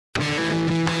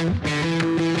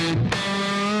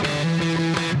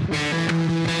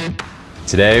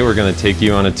Today we're going to take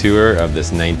you on a tour of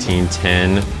this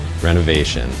 1910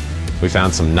 renovation. We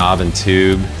found some knob and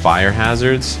tube fire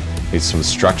hazards, we have some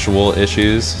structural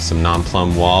issues, some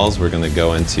non-plumb walls. We're going to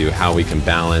go into how we can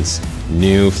balance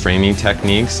new framing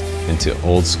techniques into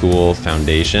old school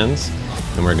foundations,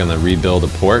 and we're going to rebuild a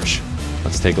porch.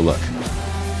 Let's take a look.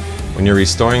 When you're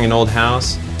restoring an old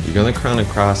house, you're going to run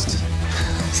across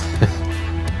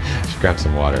should grab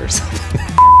some water or something.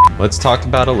 Let's talk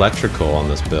about electrical on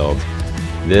this build.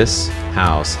 This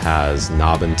house has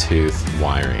knob and tooth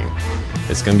wiring.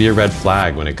 It's going to be a red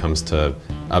flag when it comes to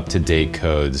up-to-date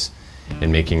codes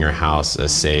and making your house a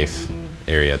safe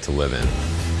area to live in.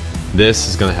 This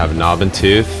is going to have knob and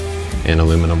tooth and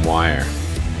aluminum wire.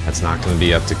 That's not going to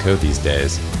be up to code these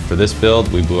days. For this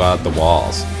build, we blew out the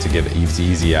walls to give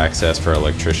easy access for our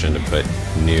electrician to put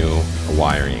new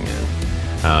wiring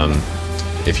in.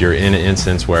 If you're in an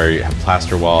instance where you have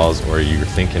plaster walls or you're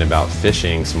thinking about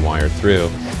fishing some wire through,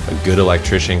 a good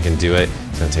electrician can do it.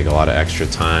 It's going to take a lot of extra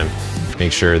time.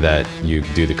 Make sure that you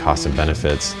do the cost and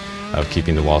benefits of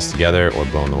keeping the walls together or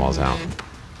blowing the walls out.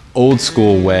 Old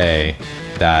school way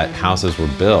that houses were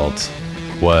built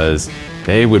was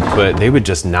they would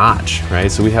just notch,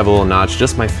 right? So we have a little notch,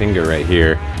 just my finger right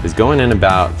here is going in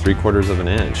about 3/4 of an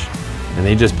inch. And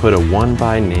they just put a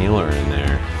 1x nailer in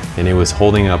there and it was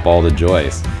holding up all the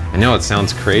joists. I know it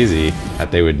sounds crazy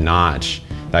that they would notch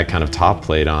that kind of top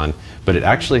plate on, but it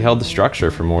actually held the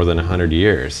structure for more than 100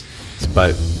 years.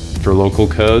 But for local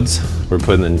codes, we're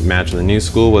matching the new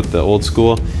school with the old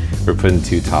school, we're putting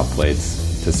 2 top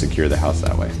plates to secure the house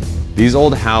that way. These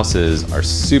old houses are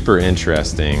super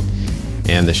interesting,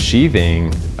 and the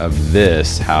sheathing of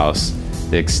this house,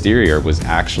 the exterior was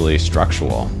actually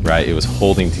structural, right? It was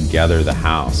holding together the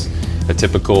house. A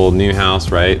typical new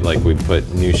house, right? Like we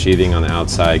put new sheathing on the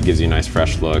outside, gives you a nice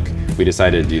fresh look. We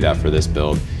decided to do that for this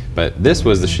build, but this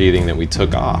was the sheathing that we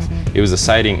took off. It was the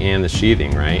siding and the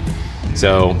sheathing, right?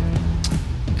 So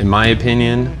in my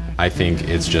opinion, I think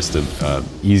it's just a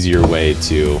easier way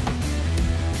to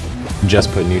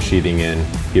just put new sheathing in,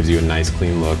 gives you a nice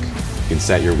clean look. You can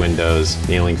set your windows,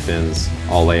 nailing fins,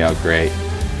 all lay out great,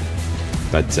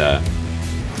 but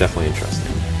definitely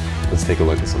interesting. Let's take a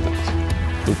look at something else.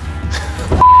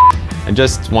 I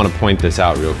just want to point this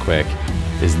out real quick,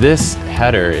 is this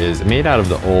header is made out of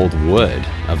the old wood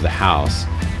of the house.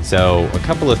 So a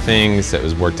couple of things that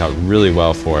was worked out really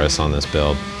well for us on this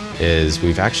build is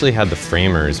we've actually had the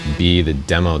framers be the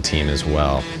demo team as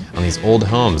well. On these old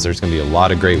homes, there's going to be a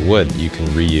lot of great wood that you can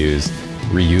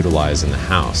reutilize in the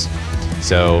house.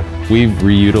 So we've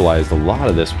reutilized a lot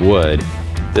of this wood.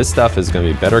 This stuff is going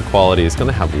to be better quality. It's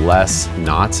going to have less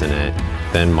knots in it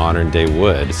than modern day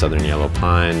wood, southern yellow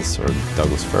pines or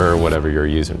Douglas fir, whatever you're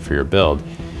using for your build.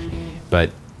 But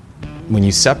when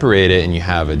you separate it and you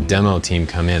have a demo team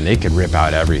come in, they could rip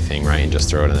out everything, right, and just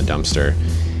throw it in the dumpster.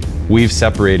 We've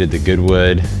separated the good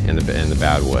wood and the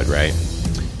bad wood, right?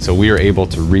 So we are able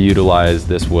to reutilize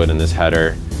this wood and this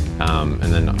header, and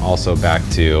then also back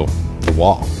to the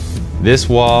wall. This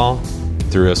wall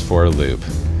threw us for a loop.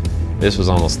 This was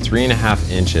almost 3.5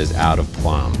 inches out of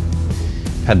plumb.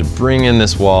 Had to bring in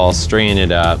this wall, straighten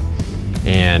it up,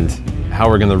 and how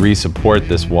we're gonna re-support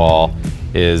this wall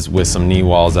is with some knee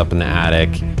walls up in the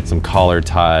attic, some collar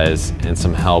ties, and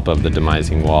some help of the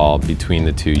demising wall between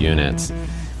the 2 units.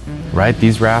 Right,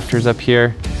 these rafters up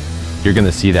here, you're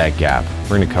gonna see that gap.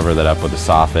 We're gonna cover that up with a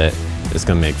soffit. It's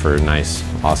gonna make for a nice,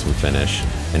 awesome finish,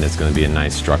 and it's gonna be a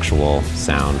nice structural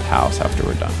sound house after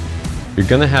we're done. You're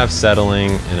gonna have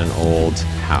settling in an old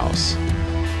house.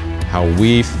 How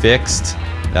we fixed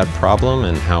that problem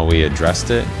and how we addressed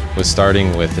it was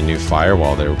starting with the new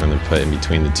firewall that we're going to put in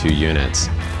between the 2 units.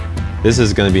 This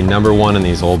is going to be number 1 in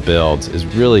these old builds, is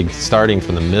really starting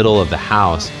from the middle of the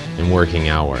house and working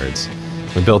outwards.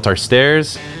 We built our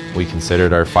stairs, we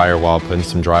considered our firewall, putting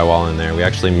some drywall in there. We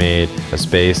actually made a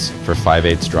space for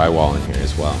 5/8 drywall in here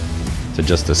as well. So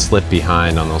just to slip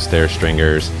behind on those stair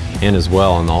stringers, and as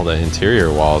well on all the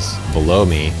interior walls below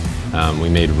me, we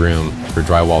made room for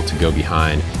drywall to go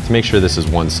behind to make sure this is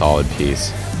one solid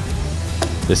piece.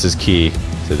 This is key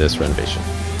to this renovation.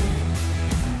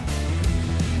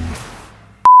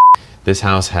 This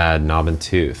house had knob and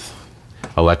tooth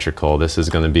electrical. This is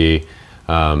going to be,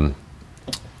 I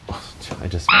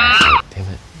just, damn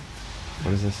it.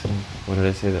 What is this? What did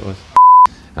I say that was?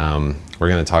 We're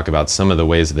going to talk about some of the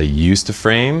ways that they used to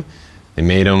frame. They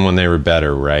made them when they were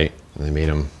better, right? They made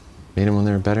them when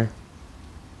they were better?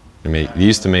 They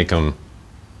used to make them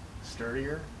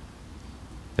sturdier.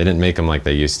 They didn't make them like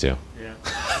they used to. Yeah.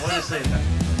 Why do you say that?